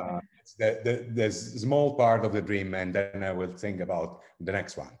 there's a small part of the dream, and then I will think about the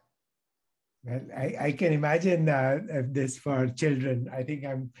next one. Well, I can imagine this for children. I think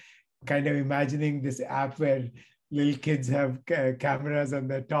I'm kind of imagining this app where little kids have cameras on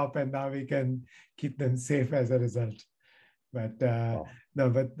their top, and now we can keep them safe as a result. But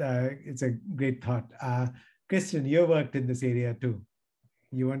it's a great thought. Kristen, you worked in this area too.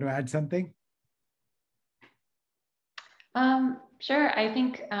 You want to add something? Sure. I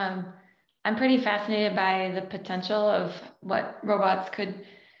think I'm pretty fascinated by the potential of what robots could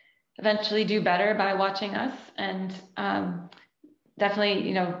eventually do better by watching us, and definitely,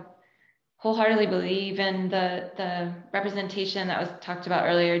 you know, wholeheartedly believe in the representation that was talked about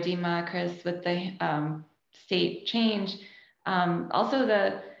earlier, Dima, Kris, with the state change. Also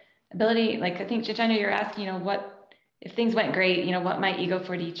the ability, like I think Jitendra, you're asking, you know, what if things went great, you know, what might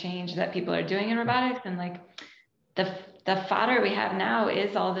Ego4D change that people are doing in robotics? And like the fodder we have now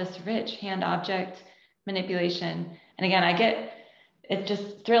is all this rich hand-object manipulation. And again, it's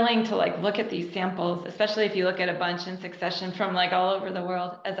just thrilling to like look at these samples, especially if you look at a bunch in succession from like all over the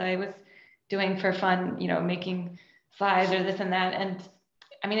world, as I was doing for fun, you know, making slides or this and that. And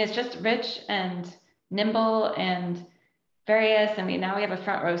I mean, it's just rich and nimble and various. I mean, now we have a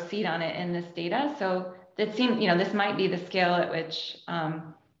front row seat on it in this data. So it seems, you know, this might be the scale at which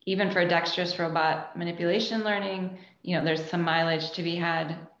even for dexterous robot manipulation learning, you know, there's some mileage to be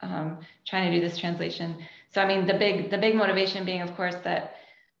had trying to do this translation. So, I mean, the big motivation being, of course, that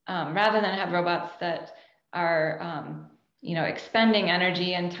rather than have robots that are, you know, expending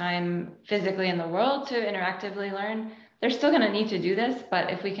energy and time physically in the world to interactively learn, they're still going to need to do this.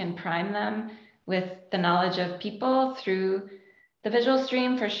 But if we can prime them with the knowledge of people through the visual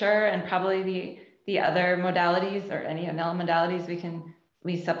stream for sure, and probably the other modalities or any ML modalities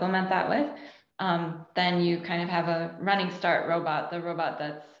we supplement that with, then you kind of have a running start robot, the robot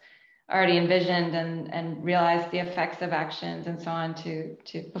that's already envisioned and realized the effects of actions and so on to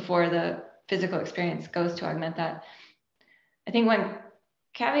before the physical experience goes to augment that. I think one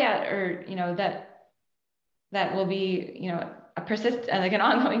caveat, or, you know, that will be, you know, like an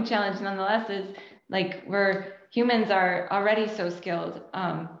ongoing challenge nonetheless is like humans are already so skilled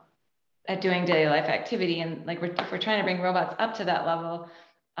at doing daily life activity, and like if we're trying to bring robots up to that level,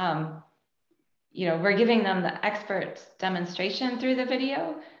 we're giving them the expert demonstration through the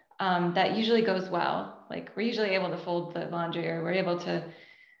video that usually goes well. Like we're usually able to fold the laundry, or we're able to,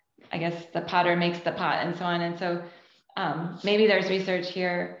 I guess the potter makes the pot and so on. And so maybe there's research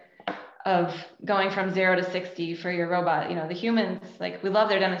here of going from 0 to 60 for your robot. The humans, like we love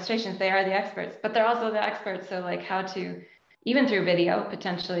their demonstrations, they are the experts, but they're also the experts. So like how to, even through video,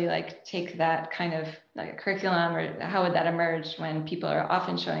 potentially like take that kind of like a curriculum, or how would that emerge when people are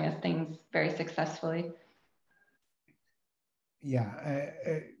often showing us things very successfully? Yeah,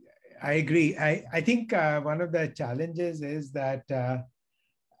 I agree. I think one of the challenges is that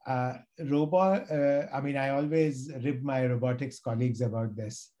I always rib my robotics colleagues about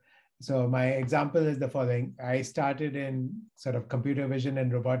this. So my example is the following. I started in sort of computer vision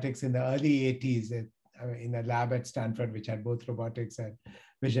and robotics in the early 80s in a lab at Stanford, which had both robotics and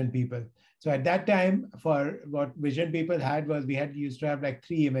vision people. So at that time, for what vision people had was we used to have like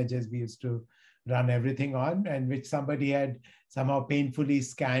 3 images we used to run everything on, and which somebody had somehow painfully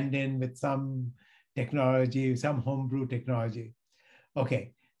scanned in with some technology, some homebrew technology.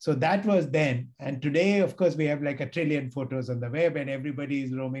 Okay. So that was then. And today, of course, we have like 1 trillion photos on the web, and everybody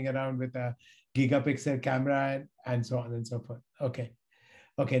is roaming around with a gigapixel camera and so on and so forth. Okay.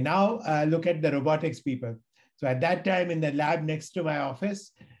 Okay, now look at the robotics people. So at that time in the lab next to my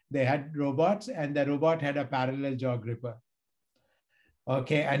office, they had robots, and the robot had a parallel jaw gripper.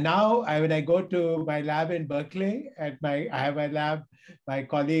 Okay, and now when I go to my lab in Berkeley, I have a lab, my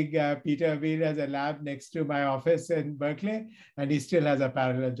colleague Peter Veal has a lab next to my office in Berkeley, and he still has a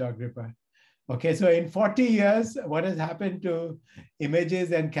parallel jaw gripper. Okay, so in 40 years, what has happened to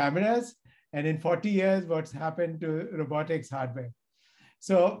images and cameras? And in 40 years, what's happened to robotics hardware?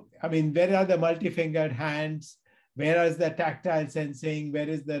 So, I mean, where are the multi-fingered hands? Where is the tactile sensing? Where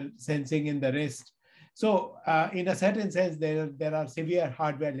is the sensing in the wrist? So in a certain sense, there are severe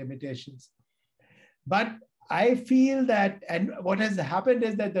hardware limitations. But I feel that, and what has happened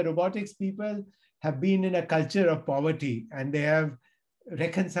is that the robotics people have been in a culture of poverty, and they have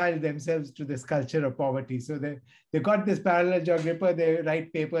reconciled themselves to this culture of poverty. So they got this parallel jaw gripper, they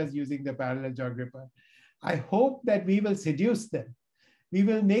write papers using the parallel jaw gripper. I hope that we will seduce them. We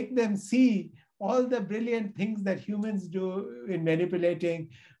will make them see all the brilliant things that humans do in manipulating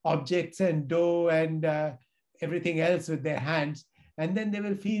objects and dough and everything else with their hands. And then they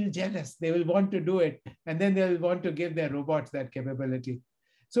will feel jealous. They will want to do it. And then they'll want to give their robots that capability.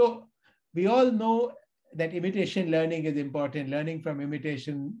 So we all know that imitation learning is important, learning from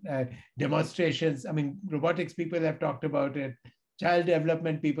imitation demonstrations. I mean, robotics people have talked about it. Child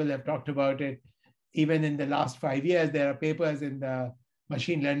development people have talked about it. Even in the last 5 years, there are papers in the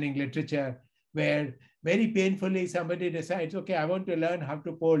machine learning literature where very painfully somebody decides, okay, I want to learn how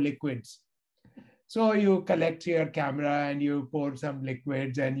to pour liquids. So you collect your camera and you pour some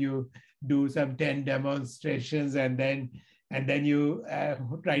liquids and you do some 10 demonstrations, and then you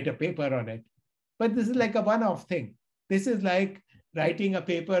write a paper on it. But this is like a one-off thing. This is like writing a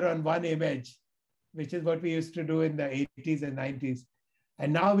paper on one image, which is what we used to do in the 80s and 90s.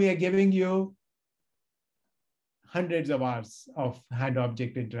 And now we are giving you hundreds of hours of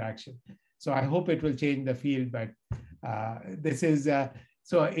hand-object interaction. So I hope it will change the field, but this is,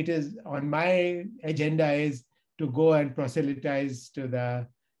 so it is on my agenda is to go and proselytize to the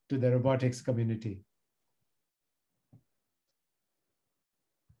robotics community.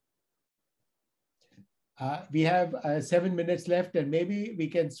 We have 7 minutes left, and maybe we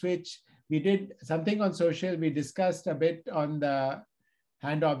can switch. We did something on social. We discussed a bit on the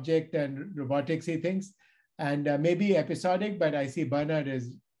hand object and roboticsy things, and maybe episodic, but I see Bernard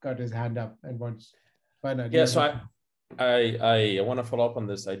has got his hand up and wants, Bernard. Yeah, so I want to follow up on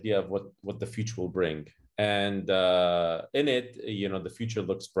this idea of what the future will bring. And in it, you know, the future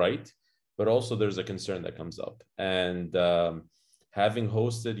looks bright, but also there's a concern that comes up. And having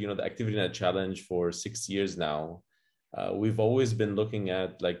hosted, you know, the ActivityNet Challenge for 6 years now, we've always been looking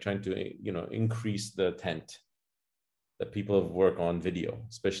at like trying to, you know, increase the tent that people work on video,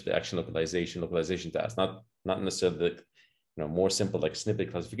 especially action localization tasks, not necessarily the, you know, more simple like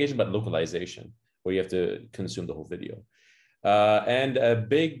snippet classification, but localization, where you have to consume the whole video. And a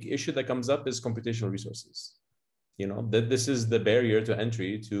big issue that comes up is computational resources. You know, this is the barrier to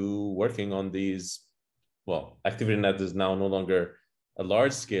entry to working on these. Well, ActivityNet is now no longer a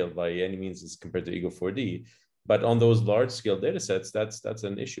large scale by any means as compared to Ego4D, but on those large scale data sets, that's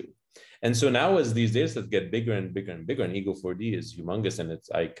an issue. And so now as these data sets get bigger and bigger and bigger, and Ego4D is humongous, and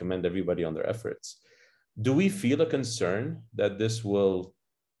I commend everybody on their efforts. Do we feel a concern that this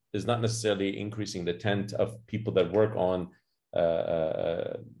is not necessarily increasing the tent of people that work on,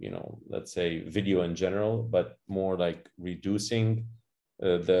 let's say video in general, but more like reducing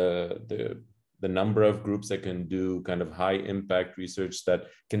the number of groups that can do kind of high impact research that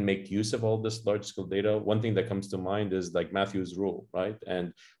can make use of all this large scale data? One thing that comes to mind is like Matthew's rule, right?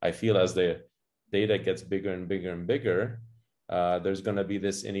 And I feel as the data gets bigger and bigger and bigger, there's going to be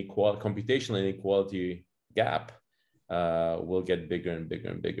this computational inequality gap will get bigger and bigger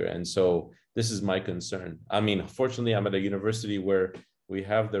and bigger. And so this is my concern. I mean, fortunately, I'm at a university where we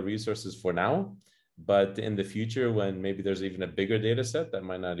have the resources for now, but in the future, when maybe there's even a bigger data set, that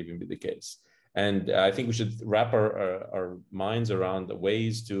might not even be the case. And I think we should wrap our minds around the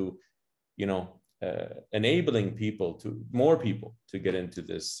ways to, enabling more people to get into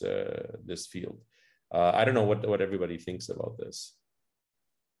this this field. I don't know what everybody thinks about this.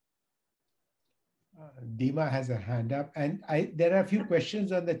 Dima has a hand up, and there are a few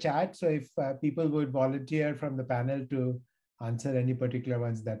questions on the chat. So if people would volunteer from the panel to answer any particular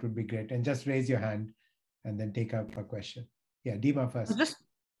ones, that would be great. And just raise your hand and then take up a question. Yeah, Dima first. Just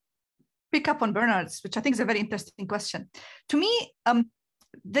pick up on Bernard's, which I think is a very interesting question. To me,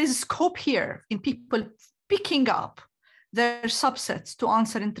 there is scope here in people picking up their subsets to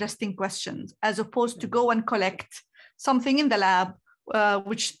answer interesting questions, as opposed to go and collect something in the lab,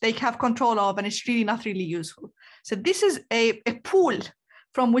 which they have control of, and it's really not really useful. So this is a pool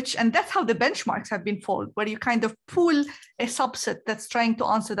from which, and that's how the benchmarks have been formed, where you kind of pool a subset that's trying to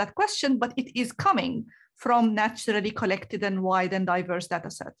answer that question, but it is coming from naturally collected and wide and diverse data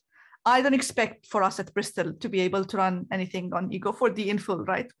set. I don't expect for us at Bristol to be able to run anything on Ego4D in full,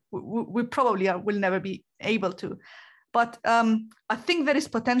 right? We probably will never be able to. But I think there is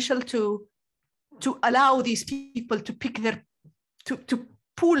potential to allow these people to pick to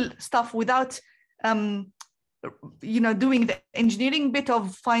pool stuff without doing the engineering bit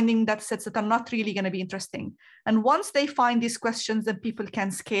of finding data sets that are not really going to be interesting. And once they find these questions, then people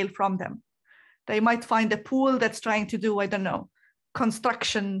can scale from them. They might find a pool that's trying to do, I don't know,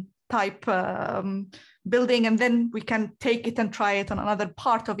 construction type building, and then we can take it and try it on another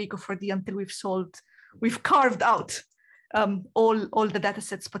part of Ego4D until we've carved out all the data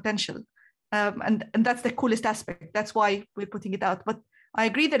sets potential. And that's the coolest aspect. That's why we're putting it out. But I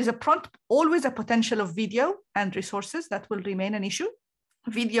agree there is always a potential of video and resources that will remain an issue.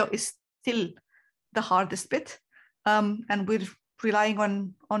 Video is still the hardest bit. And we're relying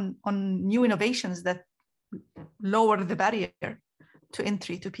on new innovations that lower the barrier to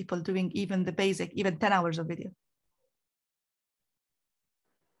entry to people doing even the basic, even 10 hours of video.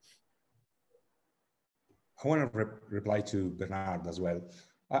 I want to reply to Bernard as well.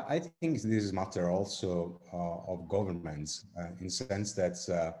 I think this is a matter also of governments in the sense that,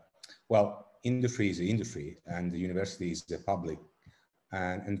 industry is industry and the university is the public.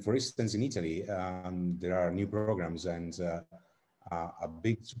 And for instance, in Italy, there are new programs, and a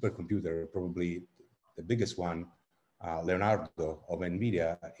big supercomputer, probably the biggest one, Leonardo of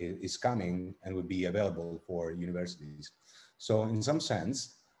NVIDIA, is coming and will be available for universities. So in some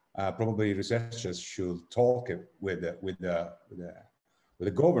sense, probably researchers should talk with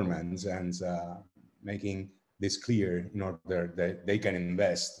the governments and making this clear in order that they can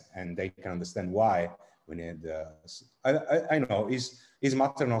invest and they can understand why we need. I know it's a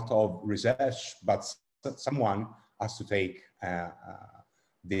matter not of research, but someone has to take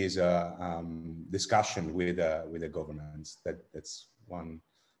this discussion with the governments. That's one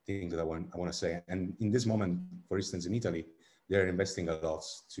thing that I want to say. And in this moment, for instance, in Italy, they're investing a lot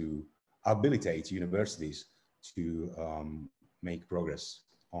to habilitate universities to make progress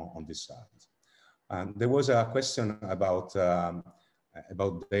on this side. There was a question about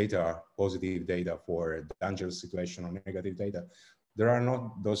data, positive data for dangerous situation or negative data. There are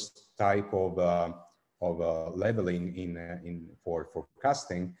not those type of labeling for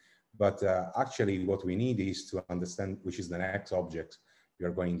forecasting, but actually what we need is to understand which is the next object you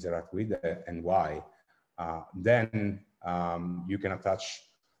are going to interact with and why. Then you can attach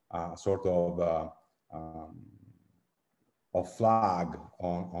sort of flag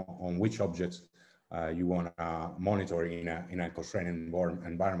on which objects you want to monitor in a constrained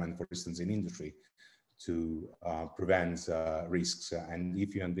environment, for instance, in industry, to prevent risks. And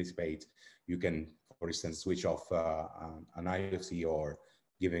if you anticipate, you can, for instance, switch off an IoT, or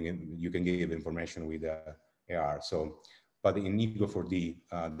you can give information with AR. So, but in Ego4D,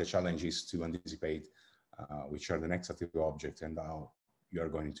 the challenge is to anticipate which are the next active objects and how you are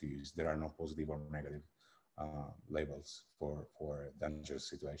going to use. There are no positive or negative labels for dangerous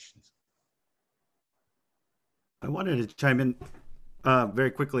situations. I wanted to chime in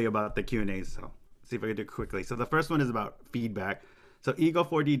very quickly about the Q&A. So see if I can do it quickly. So the first one is about feedback. So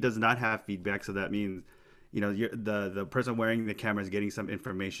Ego4D does not have feedback. So that means, the person wearing the camera is getting some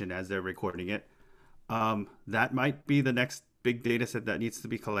information as they're recording it. That might be the next big data set that needs to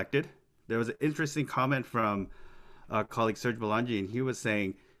be collected. There was an interesting comment from colleague Serge Belangi, and he was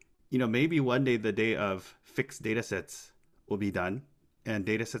saying, maybe one day the day of fixed data sets will be done and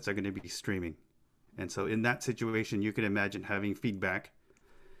data sets are going to be streaming. And so in that situation, you can imagine having feedback,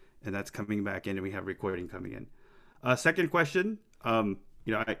 and that's coming back in, and we have recording coming in. Second question,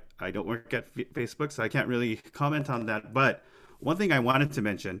 I don't work at Facebook, so I can't really comment on that. But one thing I wanted to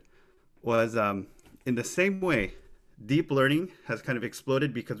mention was in the same way, deep learning has kind of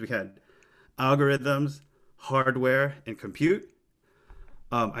exploded because we had algorithms, hardware, and compute.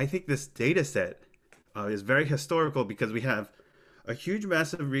 I think this data set is very historical because we have a huge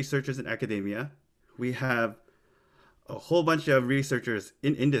mass of researchers in academia. We have a whole bunch of researchers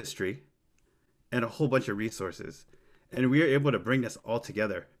in industry and a whole bunch of resources. And we are able to bring this all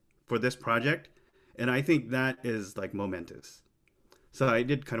together for this project. And I think that is like momentous. So I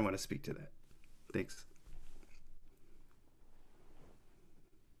did kind of want to speak to that. Thanks.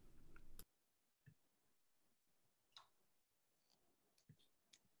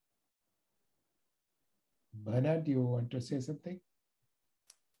 Bernard, do you want to say something?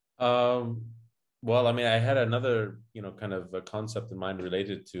 Well, I mean, I had another, kind of a concept in mind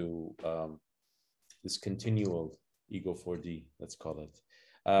related to this continual Ego4D, let's call it.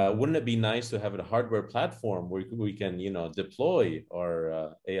 Wouldn't it be nice to have a hardware platform where we can, deploy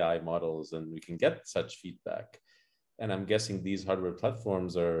our AI models and we can get such feedback? And I'm guessing these hardware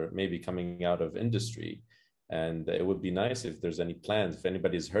platforms are maybe coming out of industry. And it would be nice if there's any plans, if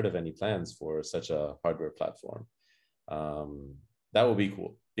anybody's heard of any plans for such a hardware platform. That would be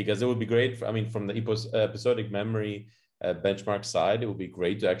cool, because it would be great. From the episodic memory benchmark side, it would be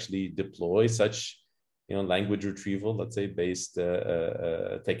great to actually deploy such, language retrieval, let's say, based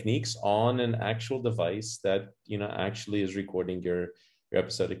techniques on an actual device that, actually is recording your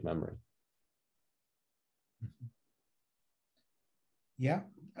episodic memory. Yeah.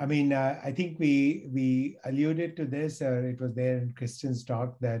 I think we alluded to this, it was there in Kristen's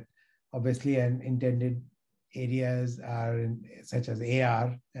talk, that obviously intended areas are such as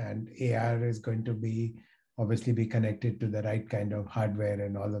AR, and AR is going to be connected to the right kind of hardware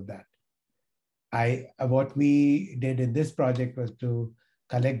and all of that. What we did in this project was to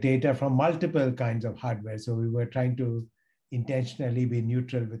collect data from multiple kinds of hardware. So we were trying to intentionally be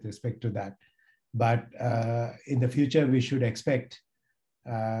neutral with respect to that. But in the future, we should expect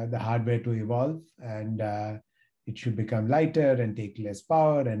the hardware to evolve, and it should become lighter and take less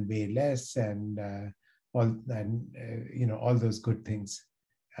power and weigh less, and all those good things.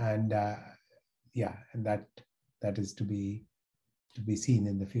 And and that is to be seen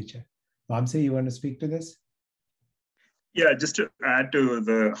in the future. Vamsi, you want to speak to this? Yeah, just to add to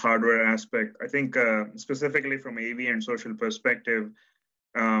the hardware aspect, I think specifically from AV and social perspective,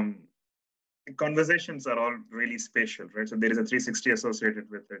 conversations are all really spatial, right? So there is a 360 associated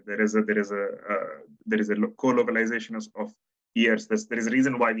with it. There is a co-localization of ears. There is a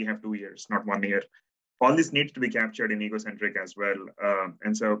reason why we have 2 ears, not 1 ear. All this needs to be captured in Egocentric as well.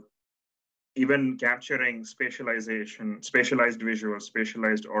 And so even capturing spatialization, spatialized visual,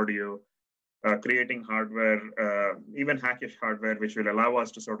 spatialized audio, creating hardware, even hackish hardware, which will allow us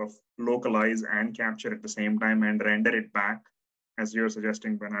to sort of localize and capture at the same time and render it back, as you're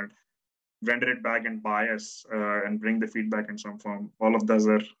suggesting, Bernard, render it back and bias and bring the feedback in some form. All of those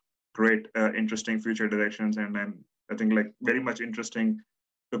are great, interesting future directions. And then I think very much interesting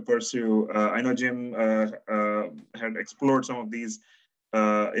to pursue. I know Jim had explored some of these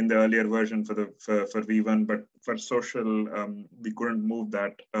in the earlier version for V1, but for social, we couldn't move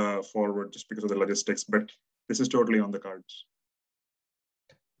that forward just because of the logistics, but this is totally on the cards.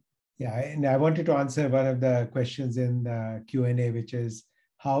 Yeah, and I wanted to answer one of the questions in the Q&A, which is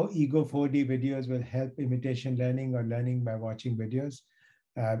how Ego4D videos will help imitation learning or learning by watching videos.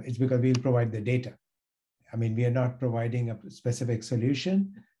 It's because we'll provide the data. We are not providing a specific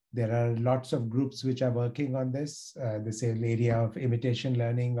solution. There are lots of groups which are working on this area of imitation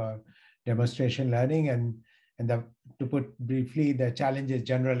learning or demonstration learning. And to put briefly, the challenge is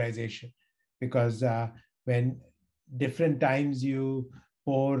generalization, because when different times you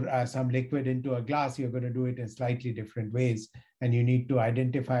pour some liquid into a glass, you're going to do it in slightly different ways. And you need to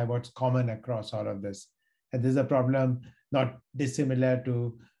identify what's common across all of this. And this is a problem not dissimilar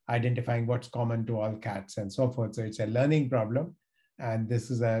to identifying what's common to all cats and so forth. So it's a learning problem. And this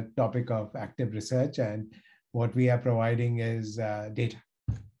is a topic of active research. And what we are providing is data.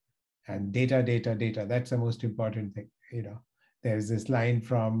 And data. That's the most important thing. There's this line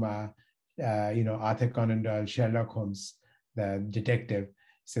from Arthur Conan Doyle, Sherlock Holmes, the detective,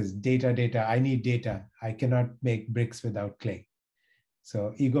 says, data, data, I need data. I cannot make bricks without clay.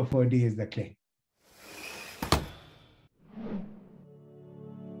 So Ego 4D is the clay.